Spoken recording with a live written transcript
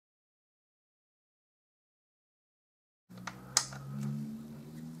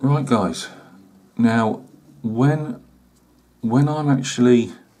Right guys, now when I'm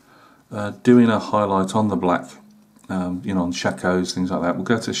actually doing a highlight on the black, you know, on shakos, things like that, we'll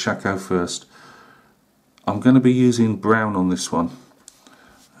go to shako first. I'm going to be using brown on this one.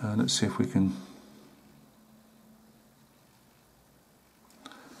 Let's see if we can.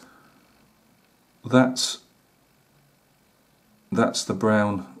 That's the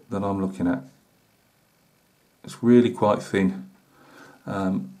brown that I'm looking at. It's really quite thin,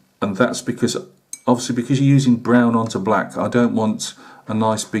 and that's because obviously because you're using brown onto black, I don't want a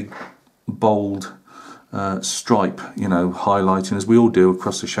nice big bold stripe, you know, highlighting as we all do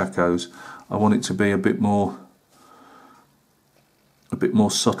across the shakos. I want it to be a bit more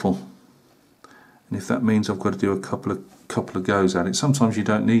subtle, and if that means I've got to do a couple of goes at it, sometimes you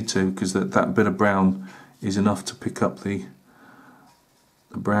don't need to, because that bit of brown is enough to pick up the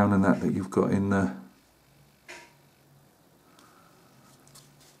brown and that you've got in the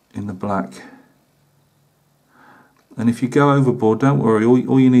black. And if you go overboard, don't worry,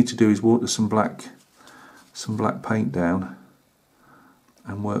 all you need to do is water some black paint down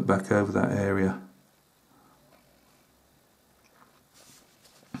and work back over that area.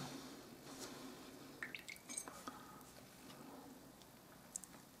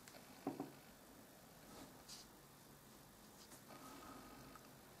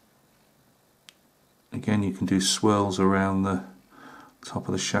 Again, you can do swirls around the top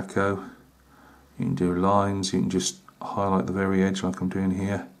of the shako. You can do lines, you can just highlight the very edge like I'm doing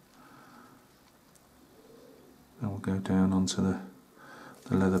here. And we'll go down onto the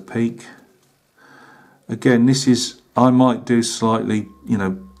leather peak. Again, this is, I might do slightly, you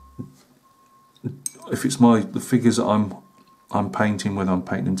know, if it's the figures that I'm painting, whether I'm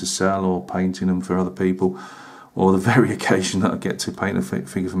painting them to sell or painting them for other people, or the very occasion that I get to paint a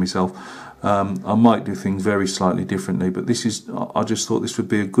figure for myself, I might do things very slightly differently. But this is, I just thought this would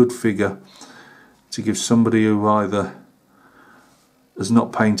be a good figure to give somebody who either has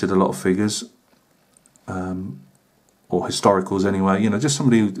not painted a lot of figures, or historicals anyway, you know, just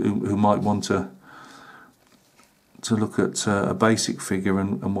somebody who might want to look at a basic figure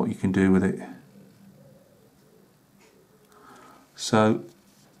and what you can do with it. So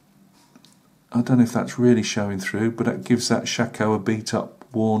I don't know if that's really showing through, but that gives that shako a beat up,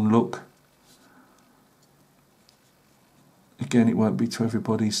 worn look. Again, it won't be to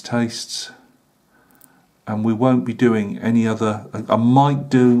everybody's tastes, and we won't be doing any other. I might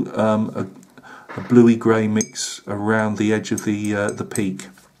do a bluey grey mix around the edge of the peak,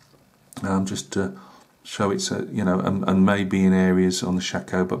 just to show it's you know, and maybe in areas on the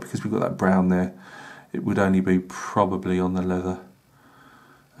shako, but because we've got that brown there, it would only be probably on the leather.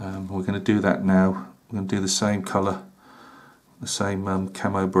 We're going to do that now. We're going to do the same colour, the same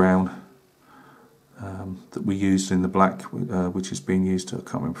camo brown that we used in the black, which has been used, I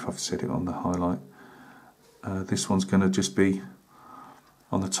can't remember if I've said it on the highlight. This one's going to just be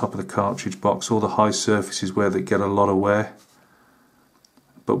on the top of the cartridge box, all the high surfaces where they get a lot of wear,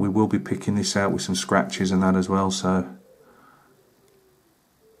 but we will be picking this out with some scratches and that as well. So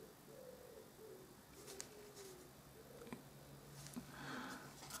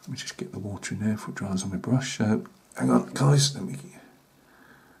let me just get the water in there before it dries on my brush. So hang on guys, let me.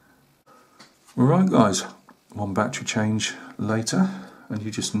 Right guys, one battery change later, and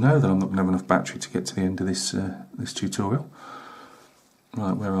you just know that I'm not going to have enough battery to get to the end of this this tutorial.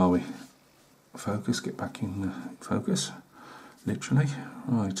 Right, where are we? Focus, get back in focus, literally.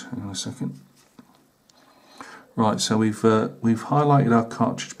 Right, hang on a second. Right, so we've highlighted our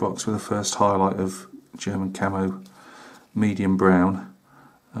cartridge box with the first highlight of German camo medium brown.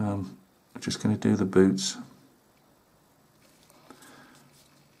 I'm just going to do the boots.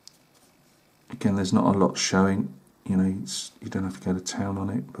 Again, there's not a lot showing, you know, you don't have to go to town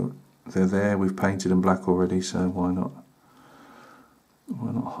on it, but they're there. We've painted them black already, so why not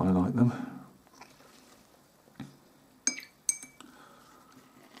highlight them?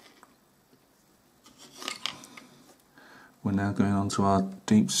 We're now going on to our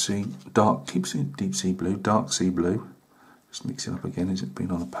deep sea blue. Just mix it up again, as it's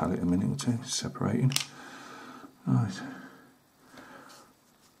been on a palette a minute or two, separating. Right.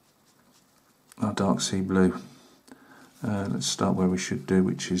 Our dark sea blue. Let's start where we should do,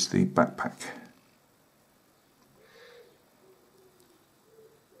 which is the backpack.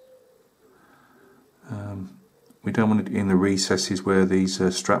 We don't want it in the recesses where these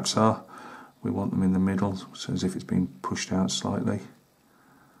straps are. We want them in the middle, so as if it's been pushed out slightly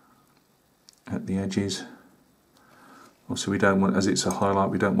at the edges. Also, we don't want, as it's a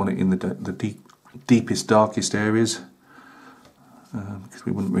highlight, we don't want it in the deepest, darkest areas, because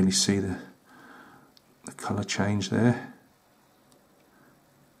we wouldn't really see the colour change there.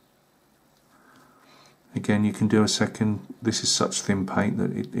 Again, you can do a second. This is such thin paint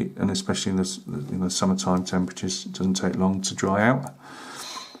that and especially in the summertime temperatures, it doesn't take long to dry out.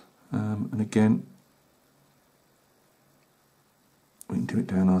 And again, we can do it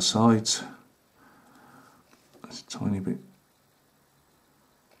down our sides. There's a tiny bit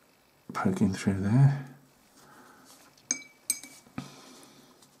poking through there.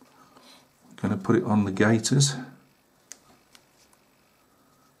 I'm going to put it on the gaiters,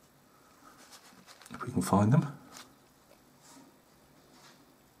 if we can find them.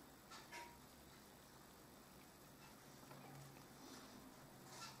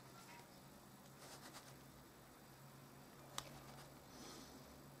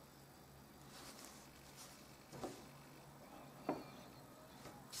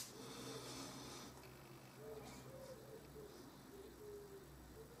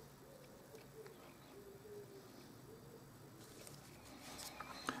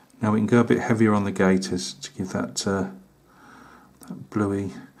 Now we can go a bit heavier on the gaiters to give that, that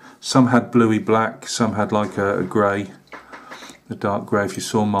bluey. Some had bluey black, some had like a grey, a dark grey. If you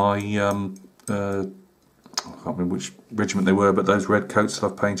saw my, I can't remember which regiment they were, but those red coats that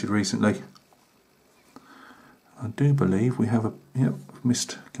I've painted recently. I do believe we have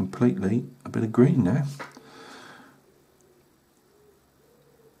missed completely a bit of green now.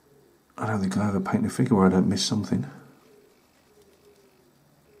 I don't think I ever paint a figure where I don't miss something.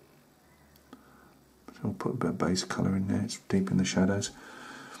 I'll put a bit of base colour in there, it's deep in the shadows.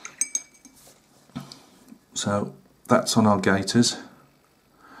 So that's on our gaiters.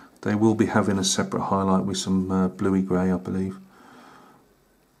 They will be having a separate highlight with some bluey grey, I believe.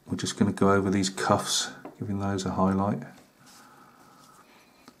 We're just going to go over these cuffs, giving those a highlight.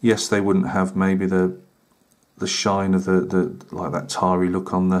 Yes, they wouldn't have maybe the shine of the like that tarry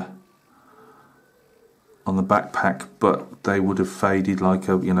look on the backpack, but they would have faded like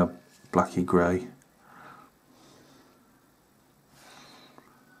a blacky grey.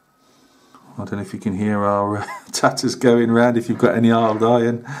 I don't know if you can hear our tatters going round. If you've got any old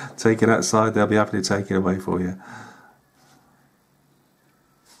iron, take it outside, they'll be happy to take it away for you.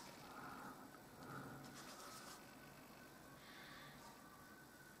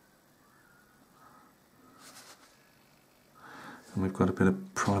 And we've got a bit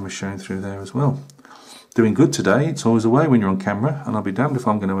of primer showing through there as well. Doing good today. It's always the way when you're on camera, and I'll be damned if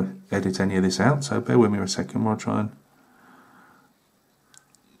I'm going to edit any of this out, so bear with me a second while I try and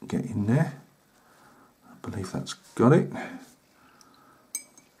get in there. I believe that's got it.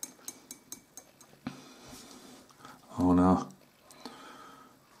 Oh no.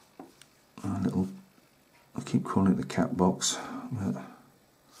 I keep calling it the cat box, but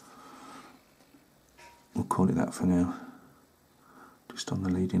we'll call it that for now. Just on the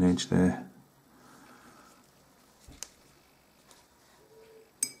leading edge there.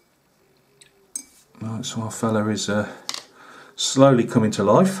 Right, so our fella is slowly coming to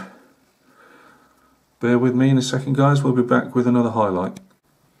life. Bear with me in a second, guys, we'll be back with another highlight.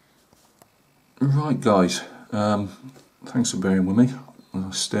 Right, guys, thanks for bearing with me.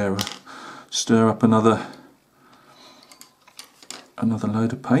 I'll stir up another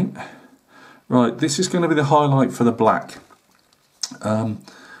load of paint. Right, this is going to be the highlight for the black. Now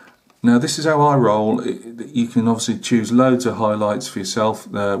this is how I roll. You can obviously choose loads of highlights for yourself.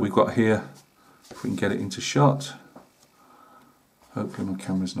 We've got here, if we can get it into shot. Hopefully my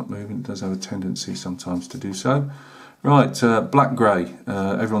camera's not moving, it does have a tendency sometimes to do so. Right, black grey,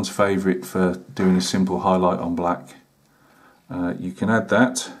 everyone's favourite for doing a simple highlight on black. You can add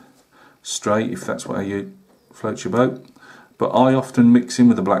that straight if that's how you floats your boat, but I often mix in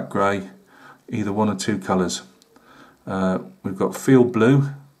with the black grey either one or two colours. We've got field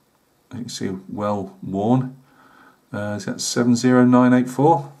blue, you can see well worn, is that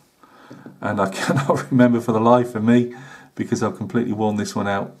 70984? And I cannot remember for the life of me, because I've completely worn this one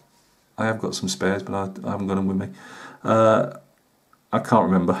out. I have got some spares, but I haven't got them with me. I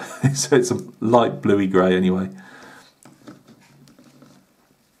can't remember. So it's a light bluey grey anyway.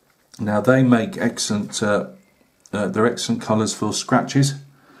 Now they make excellent, they're excellent colours for scratches.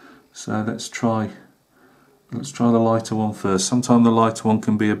 So let's try the lighter one first. Sometimes the lighter one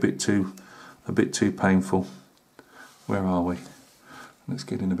can be a bit too painful. Where are we? Let's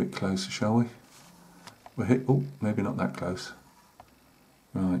get in a bit closer, shall we? We're hit. Oh, maybe not that close.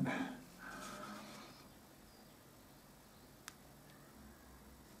 Right.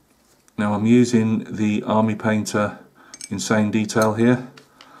 Now I'm using the Army Painter Insane Detail here.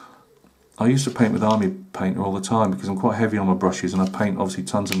 I used to paint with Army Painter all the time because I'm quite heavy on my brushes, and I paint obviously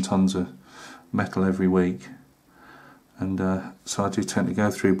tons and tons of metal every week. And so I do tend to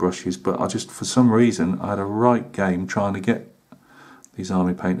go through brushes, but I just, for some reason, I had a right game trying to get these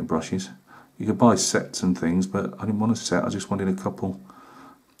Army Painter brushes. You could buy sets and things, but I didn't want a set, I just wanted a couple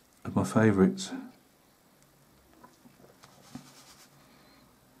of my favourites.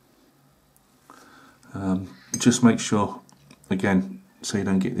 Just make sure, again, so you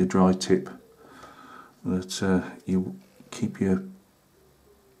don't get the dry tip, that you keep your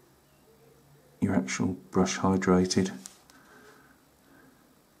actual brush hydrated.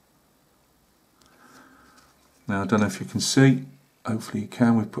 Now I don't know if you can see, hopefully you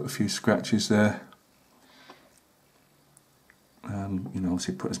can, we've put a few scratches there. You know,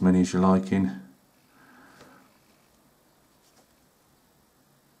 obviously put as many as you like in.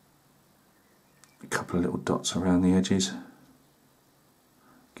 A couple of little dots around the edges.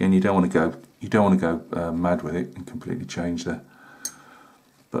 Again, you don't want to go mad with it and completely change there.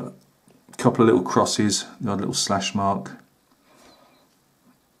 But a couple of little crosses, the odd little slash mark.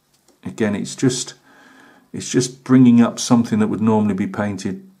 Again, it's just bringing up something that would normally be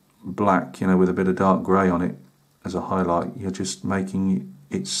painted black, you know, with a bit of dark grey on it as a highlight. You're just making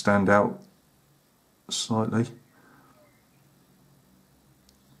it stand out slightly.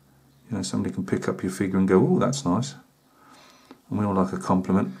 You know, somebody can pick up your figure and go, oh, that's nice. And we all like a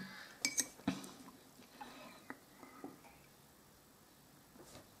compliment.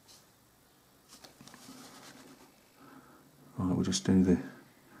 Right, we'll just do the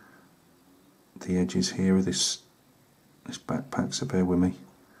edges here of this backpack, so bear with me.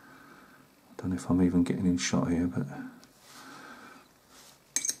 I don't know if I'm even getting in shot here, but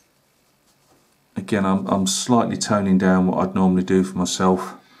again, I'm slightly toning down what I'd normally do for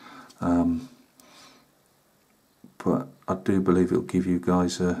myself, but I do believe it'll give you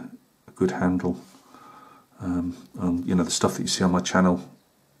guys a good handle. You know, the stuff that you see on my channel,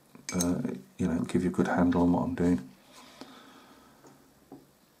 you know, it'll give you a good handle on what I'm doing.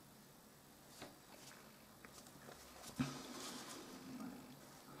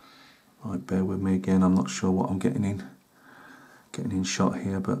 Right, bear with me again, I'm not sure what I'm getting in shot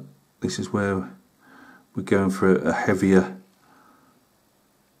here, but this is where we're going for a heavier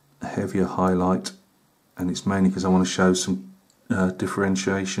highlight, and it's mainly because I want to show some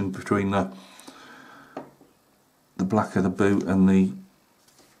differentiation between the black of the boot and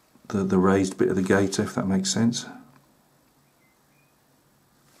the raised bit of the gaiter, if that makes sense.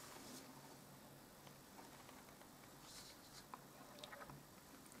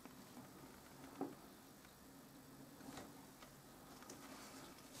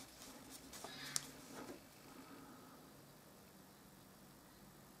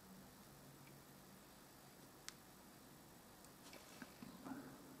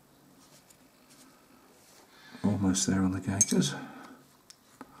 Almost there on the gaiters.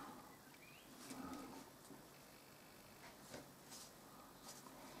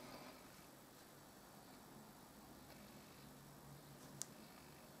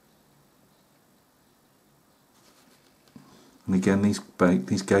 And again, these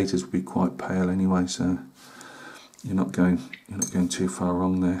gaiters will be quite pale anyway, so you're not going too far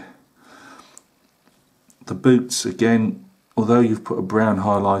wrong there. The boots, again, although you've put a brown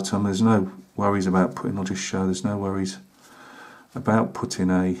highlight on, there's no worries about putting, I'll just show, there's no worries about putting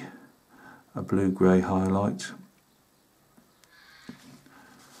a blue-grey highlight.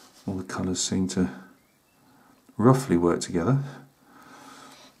 All the colours seem to roughly work together,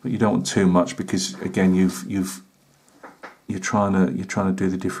 but you don't want too much, because again you're trying to do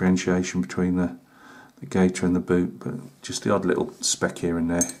the differentiation between the gaiter and the boot, but just the odd little speck here and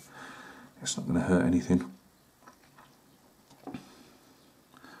there, it's not going to hurt anything.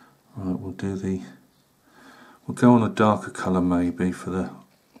 Right, we'll go on a darker colour maybe for the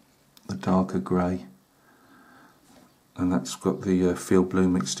darker grey, and that's got the field blue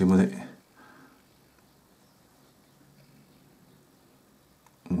mixed in with it.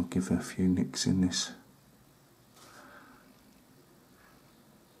 And we'll give it a few nicks in this.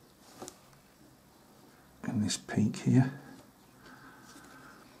 In this peak here.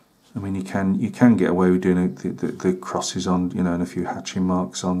 I mean, you can get away with doing the crosses on, you know, and a few hatching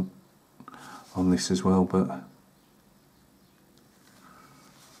marks on this as well, but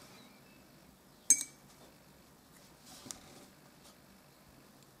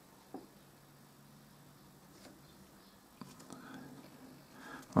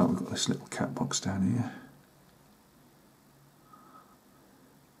right, we've got this little cat box down here,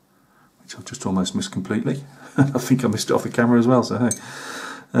 which I've just almost missed completely. I think I missed it off the camera as well, so hey.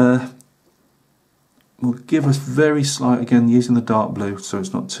 We'll give us very slight, again using the dark blue so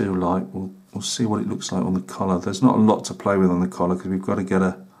it's not too light. We'll see what it looks like on the collar. There's not a lot to play with on the collar because we've got to get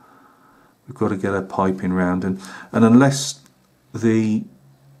a piping round, and unless the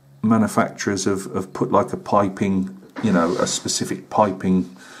manufacturers have put like a piping, you know, a specific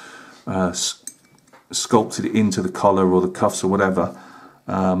piping sculpted it into the collar or the cuffs or whatever,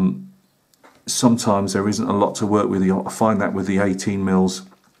 sometimes there isn't a lot to work with. I find that with the 18 mils,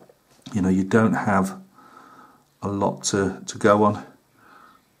 you know, you don't have a lot to go on.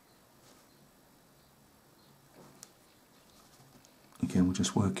 Again, we're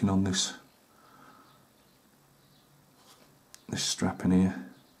just working on this strap in here.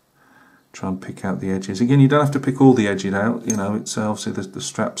 Try and pick out the edges. Again, you don't have to pick all the edges out. You know, it's obviously the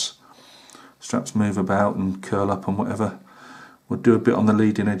straps move about and curl up and whatever. We'll do a bit on the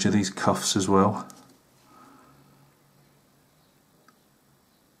leading edge of these cuffs as well.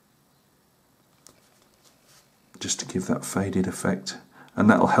 Just to give that faded effect, and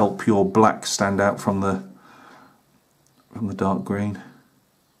that'll help your black stand out from the dark green.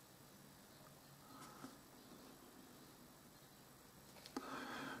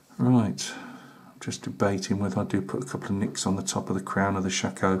 Right, I'm just debating whether I do put a couple of nicks on the top of the crown of the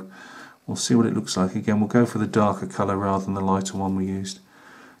shako. We'll see what it looks like. Again, we'll go for the darker colour rather than the lighter one we used.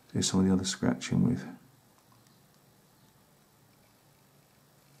 Do some of the other scratching with.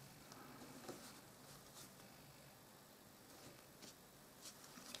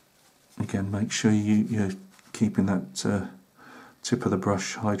 Again, make sure you're keeping that tip of the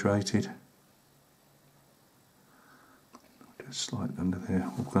brush hydrated. Slight under there.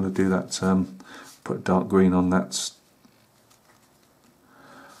 We're going to do that, put dark green on that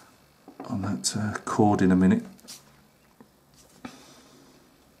cord in a minute.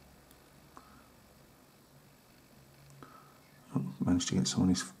 Oh, managed to get some on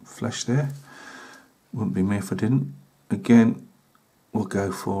his flesh there. Wouldn't be me if I didn't. Again, we'll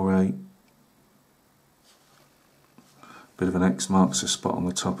go for a bit of an X marks a spot on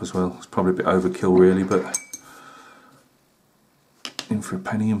the top as well. It's probably a bit overkill really, but in for a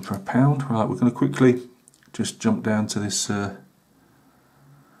penny, in for a pound. Right, we're going to quickly just jump down to this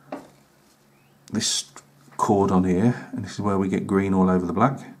this cord on here, and this is where we get green all over the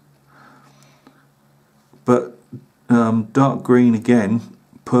black. But dark green again,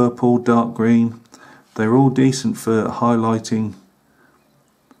 purple, dark green, they're all decent for highlighting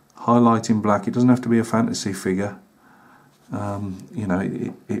black. It doesn't have to be a fantasy figure. You know,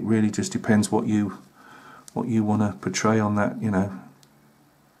 it really just depends what you want to portray on that, you know.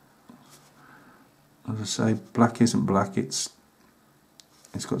 As I say, black isn't black, it's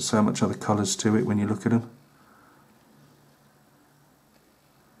got so much other colours to it when you look at them.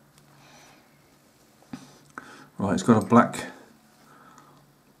 Right, it's got a black,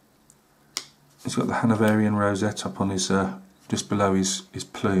 it's got the Hanoverian rosette up on his, just below his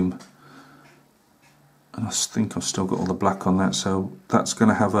plume. And I think I've still got all the black on that, so that's going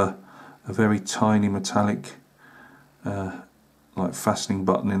to have a very tiny metallic like fastening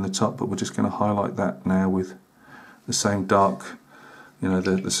button in the top, but we're just going to highlight that now with the same dark, you know,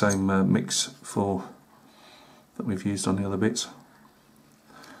 the same mix that we've used on the other bits.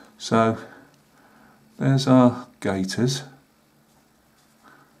 So there's our gaiters,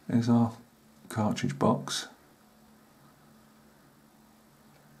 there's our cartridge box.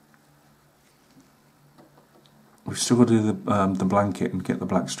 We've still got to do the blanket and get the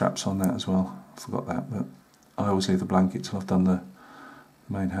black straps on that as well. I forgot that, but I always leave the blanket till I've done the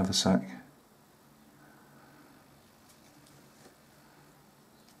main haversack.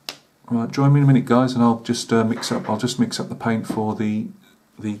 Right, join me in a minute, guys, and I'll just mix up the paint for the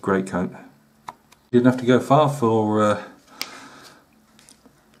grey coat. Didn't have to go far for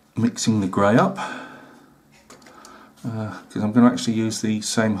mixing the grey up, because I'm going to actually use the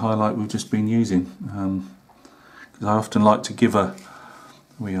same highlight we've just been using. Because I often like to give a,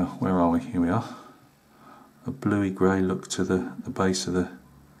 where are we? Here we are. A bluey grey look to the base of the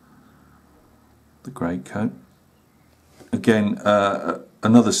grey coat. Again,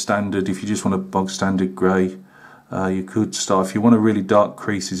 another standard, if you just want a bog standard grey, you could start, if you want a really dark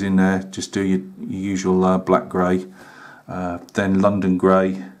creases in there, just do your usual black grey, then London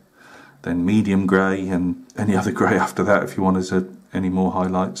grey, then medium grey, and any other grey after that if you want any more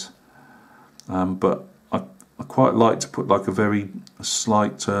highlights. But I quite like to put like a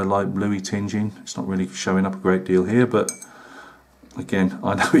slight light bluey tinge in. It's not really showing up a great deal here, but again,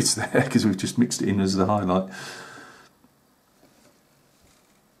 I know it's there because we've just mixed it in as the highlight.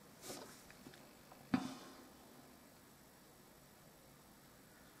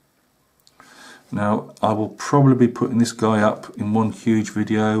 Now, I will probably be putting this guy up in one huge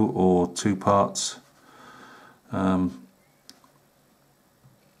video or 2 parts.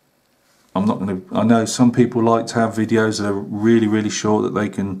 I'm not going to. I know some people like to have videos that are really, really short that they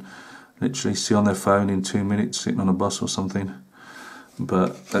can literally see on their phone in 2 minutes sitting on a bus or something.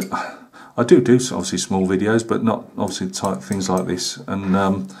 But I do obviously small videos, but not obviously type things like this.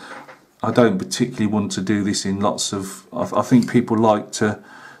 And I don't particularly want to do this in lots of... I think people like to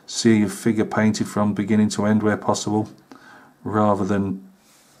see a figure painted from beginning to end where possible, rather than,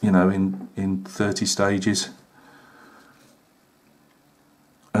 you know, in 30 stages.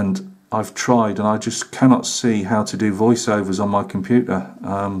 And I've tried, and I just cannot see how to do voiceovers on my computer.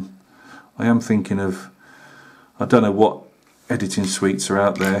 I am thinking of... I don't know what editing suites are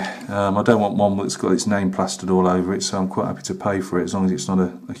out there. I don't want one that's got its name plastered all over it, so I'm quite happy to pay for it as long as it's not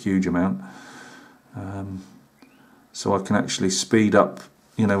a huge amount. So I can actually speed up,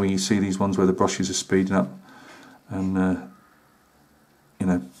 you know, when you see these ones where the brushes are speeding up, and you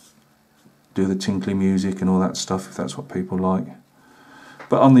know, do the tinkly music and all that stuff if that's what people like.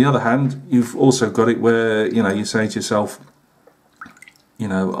 But on the other hand, you've also got it where, you know, you say to yourself, you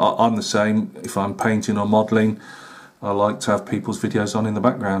know, I'm the same. If I'm painting or modelling, I like to have people's videos on in the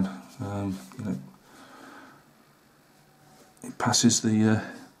background. You know, it passes the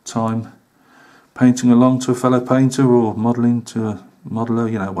time painting along to a fellow painter, or modelling to a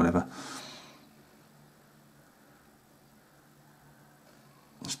modeller, you know, whatever.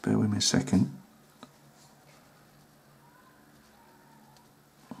 Just bear with me a second.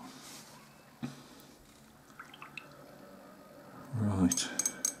 Right.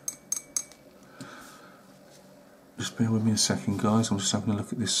 Just bear with me a second, guys. I'm just having a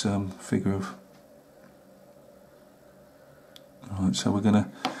look at this figure of... Right, so we're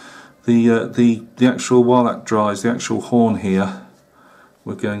gonna... The actual, while that dries, the actual horn here,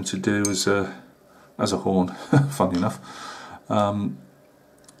 we're going to do as a horn. Funny enough.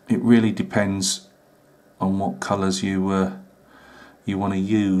 It really depends on what colours you want to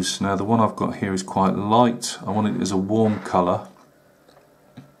use. Now the one I've got here is quite light. I want it as a warm colour.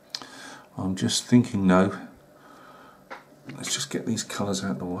 I'm just thinking though, let's just get these colours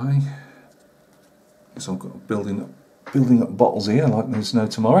out of the way. So I've got building up bottles here like there's no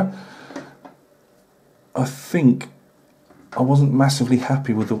tomorrow. I think I wasn't massively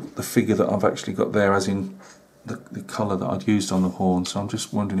happy with the figure that I've actually got there, as in the colour that I'd used on the horn, so I'm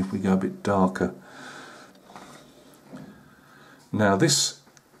just wondering if we go a bit darker. Now this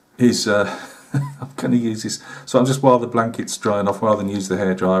is, I'm going to use this, so I'm just, while the blanket's drying off, rather than use the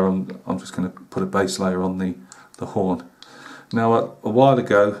hairdryer, I'm just going to put a base layer on the horn. Now a while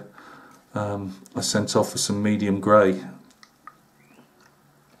ago I sent off for some medium grey,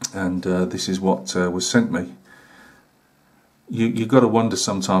 and this is what was sent me. You've got to wonder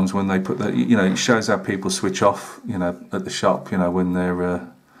sometimes when they put that, you know, it shows how people switch off, you know, at the shop, you know, when they're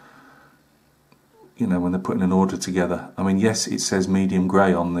you know, when they're putting an order together. I mean, yes, it says medium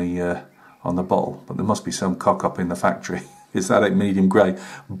grey on the bottle, but there must be some cock up in the factory. Is that ain't medium grey?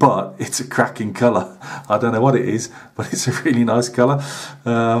 But it's a cracking colour. I don't know what it is, but it's a really nice colour.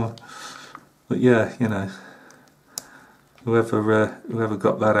 But yeah, you know, whoever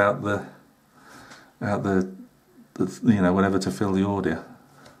got that out the you know, whatever, to fill the order.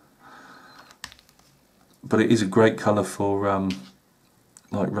 But it is a great colour for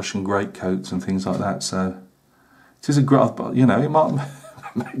like Russian greatcoats and things like that. So it is a great, you know, it might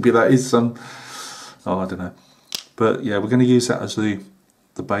maybe that is some, oh, I don't know. But yeah, we're going to use that as the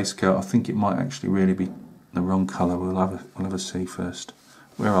base coat. I think it might actually really be the wrong colour. We'll have a see first.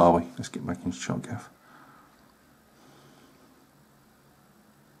 Where are we? Let's get back into shot, Gav.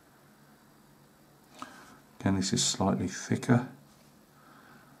 Again, this is slightly thicker.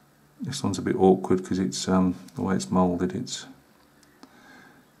 This one's a bit awkward because it's the way it's moulded. It's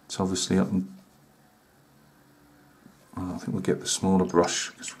obviously up. And, well, I think we'll get the smaller brush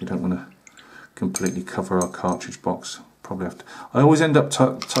because we don't want to completely cover our cartridge box. Probably have to. I always end up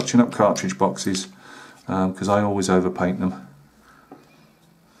touching up cartridge boxes because I always overpaint them.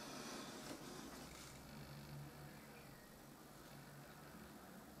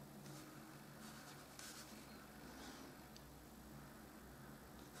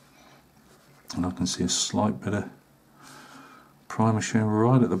 And I can see a slight bit of primer showing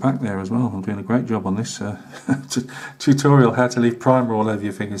right at the back there as well. I'm doing a great job on this tutorial, how to leave primer all over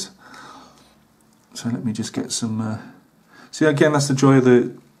your fingers. So let me just get some... see, again, that's the joy of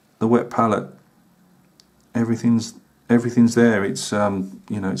the wet palette. Everything's there. It's you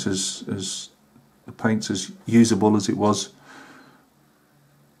know, it's as the paint's as usable as it was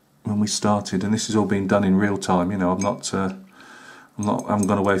when we started, and this has all been done in real time. You know, I haven't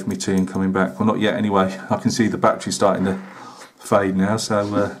gone away from my tea and coming back. Well, not yet anyway. I can see the battery starting to fade now,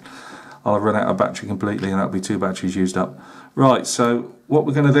 so I'll run out of battery completely, and that'll be 2 batteries used up. Right, so what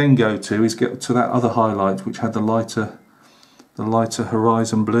we're going to then go to is get to that other highlight, which had the lighter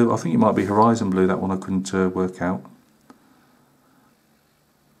horizon blue. I think it might be horizon blue, that one I couldn't work out.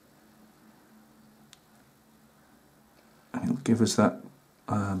 And it'll give us that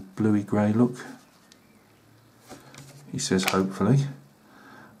bluey grey look. He says hopefully.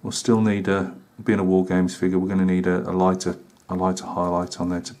 We'll still need being a War Games figure, we're going to need a lighter highlight on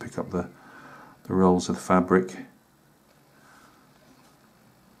there to pick up the rolls of the fabric.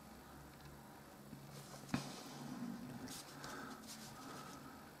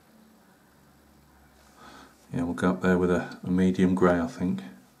 Yeah, we'll go up there with a medium grey, I think.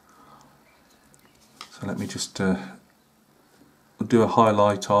 So let me just we'll do a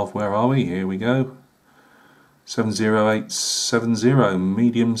highlight of, where are we? Here we go. 70870,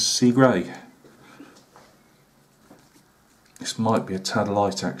 medium sea grey. This might be a tad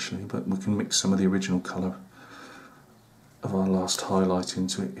light actually, but we can mix some of the original colour of our last highlight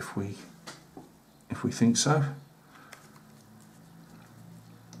into it if we think so.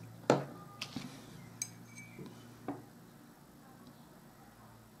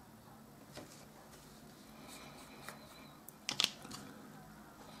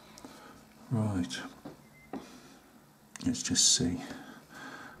 Right, let's just see.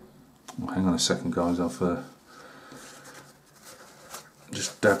 Well, hang on a second guys, I've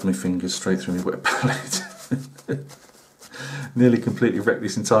just dabbed my fingers straight through my wet palette. Nearly completely wrecked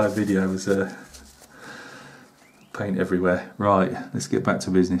this entire video with paint everywhere. Right, let's get back to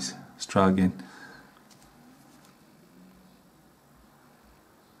business. Let's try again.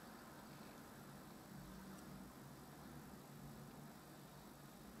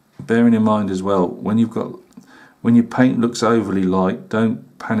 Bearing in mind as well, when your paint looks overly light,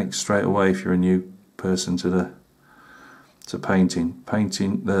 don't panic straight away if you're a new person to painting.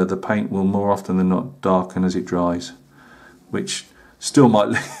 The paint will more often than not darken as it dries, which still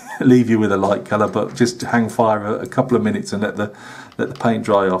might leave you with a light colour, but just hang fire a couple of minutes and let the paint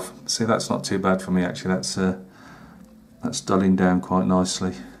dry off. See, that's not too bad for me actually. That's dulling down quite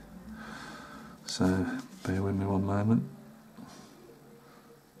nicely. So bear with me one moment.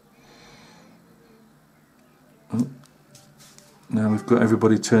 Oh. Now we've got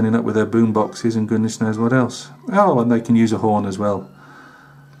everybody turning up with their boom boxes and goodness knows what else. Oh, and they can use a horn as well.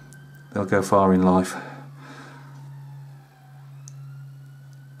 They'll go far in life.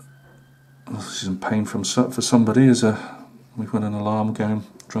 Oh, this is some pain for somebody as we've got an alarm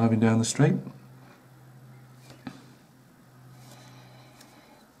driving down the street.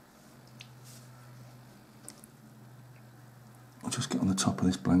 I'll just get on the top of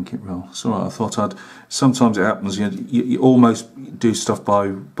this blanket roll. It's alright, I thought sometimes it happens, you almost do stuff by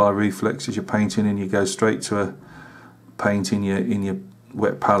reflex as you're painting and you go straight to a paint in your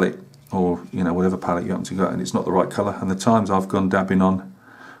wet palette, or whatever palette you happen to got, and it's not the right colour, and the times I've gone dabbing on,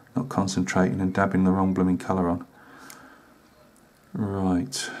 not concentrating, and dabbing the wrong blooming colour on.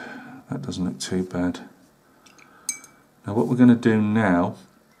 Right, that doesn't look too bad. Now what we're going to do now,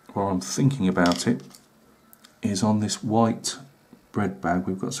 while I'm thinking about it, is on this white bread bag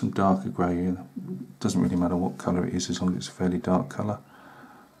we've got some darker grey here. It doesn't really matter what colour it is as long as it's a fairly dark colour.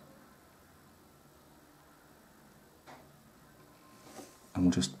 And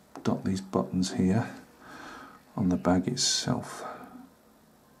we'll just dot these buttons here on the bag itself,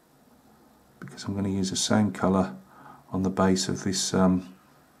 because I'm going to use the same colour on the base of this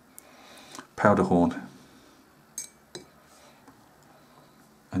powder horn,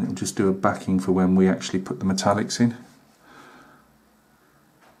 and it'll just do a backing for when we actually put the metallics in.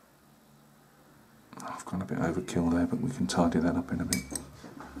 I've gone a bit overkill there, but we can tidy that up in a bit.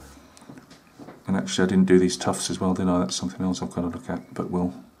 And actually I didn't do these tufts as well, did I? That's something else I've got to look at, but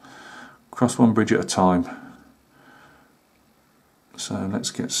we'll cross one bridge at a time. So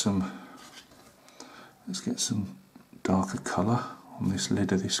let's get some darker colour on this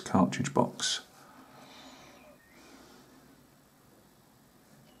lid of this cartridge box.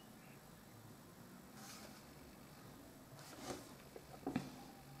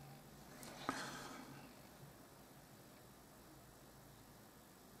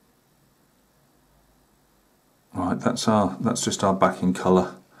 Right, that's just our backing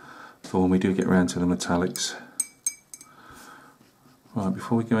colour for when we do get around to the metallics. Right,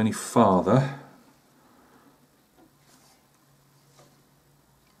 before we go any farther,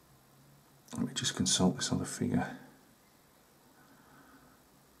 let me just consult this other figure.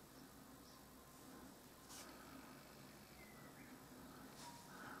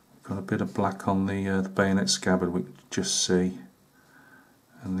 We've got a bit of black on the bayonet scabbard, we can just see.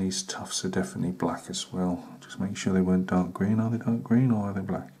 And these tufts are definitely black as well. Just make sure they weren't dark green. Are they dark green or are they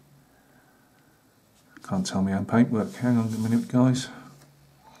black? Can't tell me on paintwork. Hang on a minute, guys.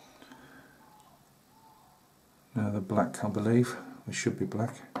 No, they're black, I believe. They should be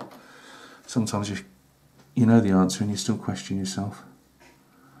black. Sometimes you know the answer and you still question yourself.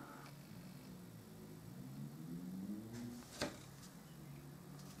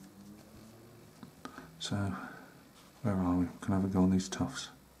 So, where are we? Can I have a go on these tufts?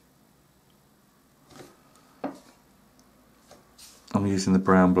 I'm using the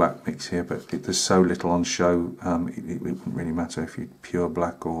brown black mix here, but there's so little on show, it wouldn't really matter if you're pure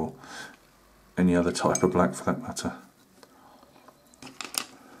black or any other type of black for that matter.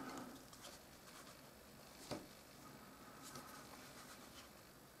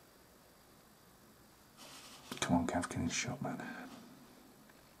 Come on, Gav, get in shot, man.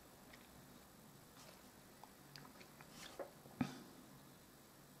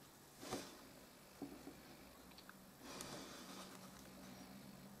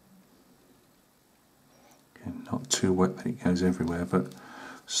 Not too wet that it goes everywhere, but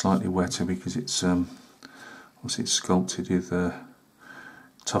slightly wetter because it's obviously it's sculpted with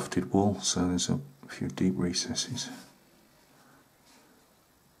tufted wool, so there's a few deep recesses.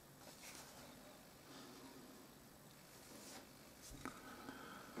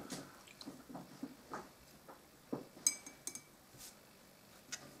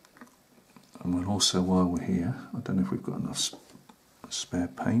 And we'll also, while we're here, I don't know if we've got enough spare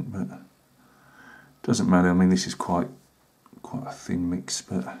paint, but doesn't matter. I mean, this is quite a thin mix,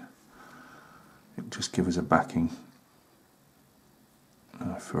 but it just gives us a backing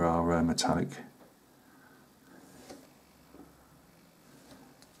for our metallic.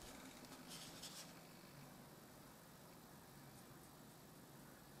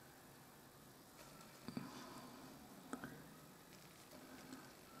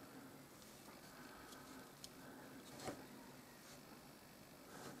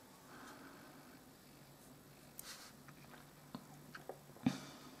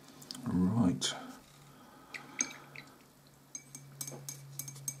 Right.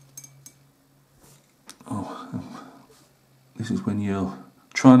 This is when you're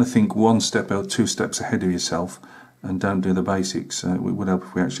trying to think one step or two steps ahead of yourself and don't do the basics. It would help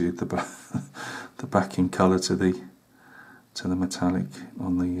if we actually did the backing colour to the metallic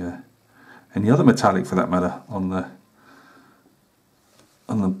on the any other metallic for that matter on the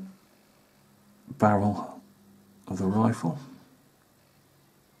barrel of the rifle.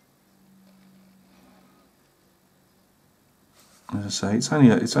 As I say, it's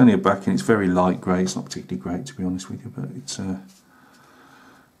only a backing. It's very light grey. It's not particularly great, to be honest with you, but it's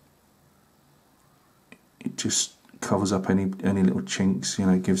it just covers up any little chinks. You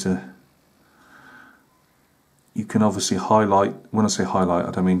know, it gives a. You can obviously highlight. When I say highlight,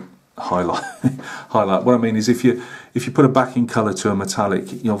 I don't mean highlight. Highlight. What I mean is if you put a backing colour to a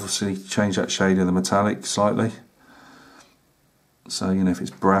metallic, you obviously change that shade of the metallic slightly. So you know, if it's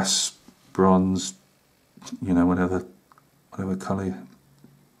brass, bronze, you know, whatever colour,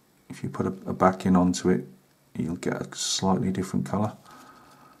 if you put a backing onto it, you'll get a slightly different colour.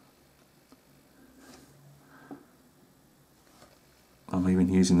 I'm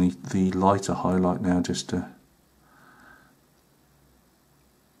even using the lighter highlight now just to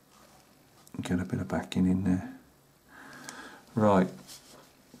get a bit of backing in there. Right,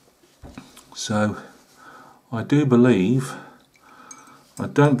 so I do believe,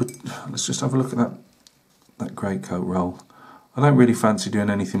 let's just have a look at that greatcoat roll. I don't really fancy doing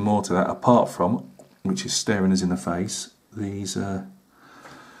anything more to that apart from, which is staring us in the face, these leather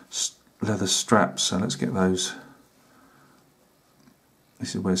straps. So let's get those.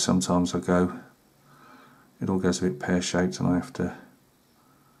 This is where sometimes I go, it all goes a bit pear-shaped and I have to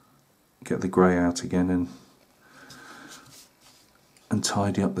get the grey out again and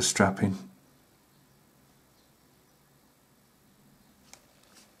tidy up the strapping.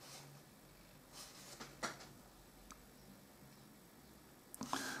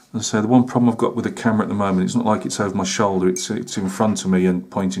 As I say, the one problem I've got with the camera at the moment, it's not like it's over my shoulder, it's in front of me and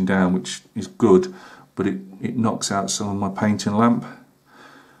pointing down, which is good, but it knocks out some of my painting lamp,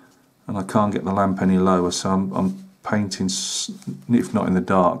 and I can't get the lamp any lower, so I'm painting, if not in the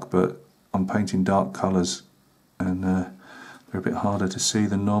dark, but I'm painting dark colours, and they're a bit harder to see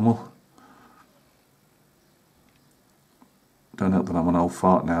than normal. Don't help that I'm an old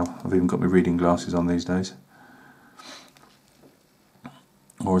fart now, I've even got my reading glasses on these days.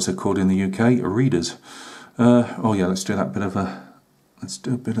 Or as they're called in the UK, readers. Oh yeah, let's do a bit of that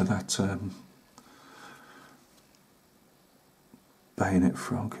bayonet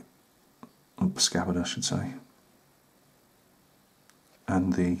frog, or scabbard I should say,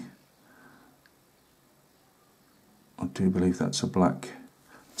 and I do believe that's a black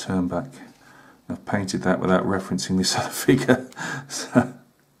turnback. I've painted that without referencing this other figure. So,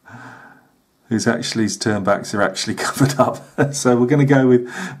 his turnbacks are actually covered up. So we're going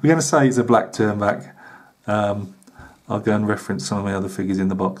to say it's a black turnback. I'll go and reference some of my other figures in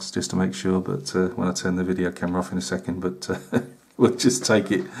the box just to make sure, but when I turn the video camera off in a second, but we'll just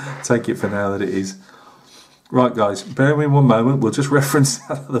take it for now that it is. Right guys, bear with me one moment, we'll just reference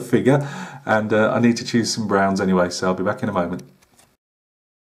that other figure, and I need to choose some browns anyway, so I'll be back in a moment.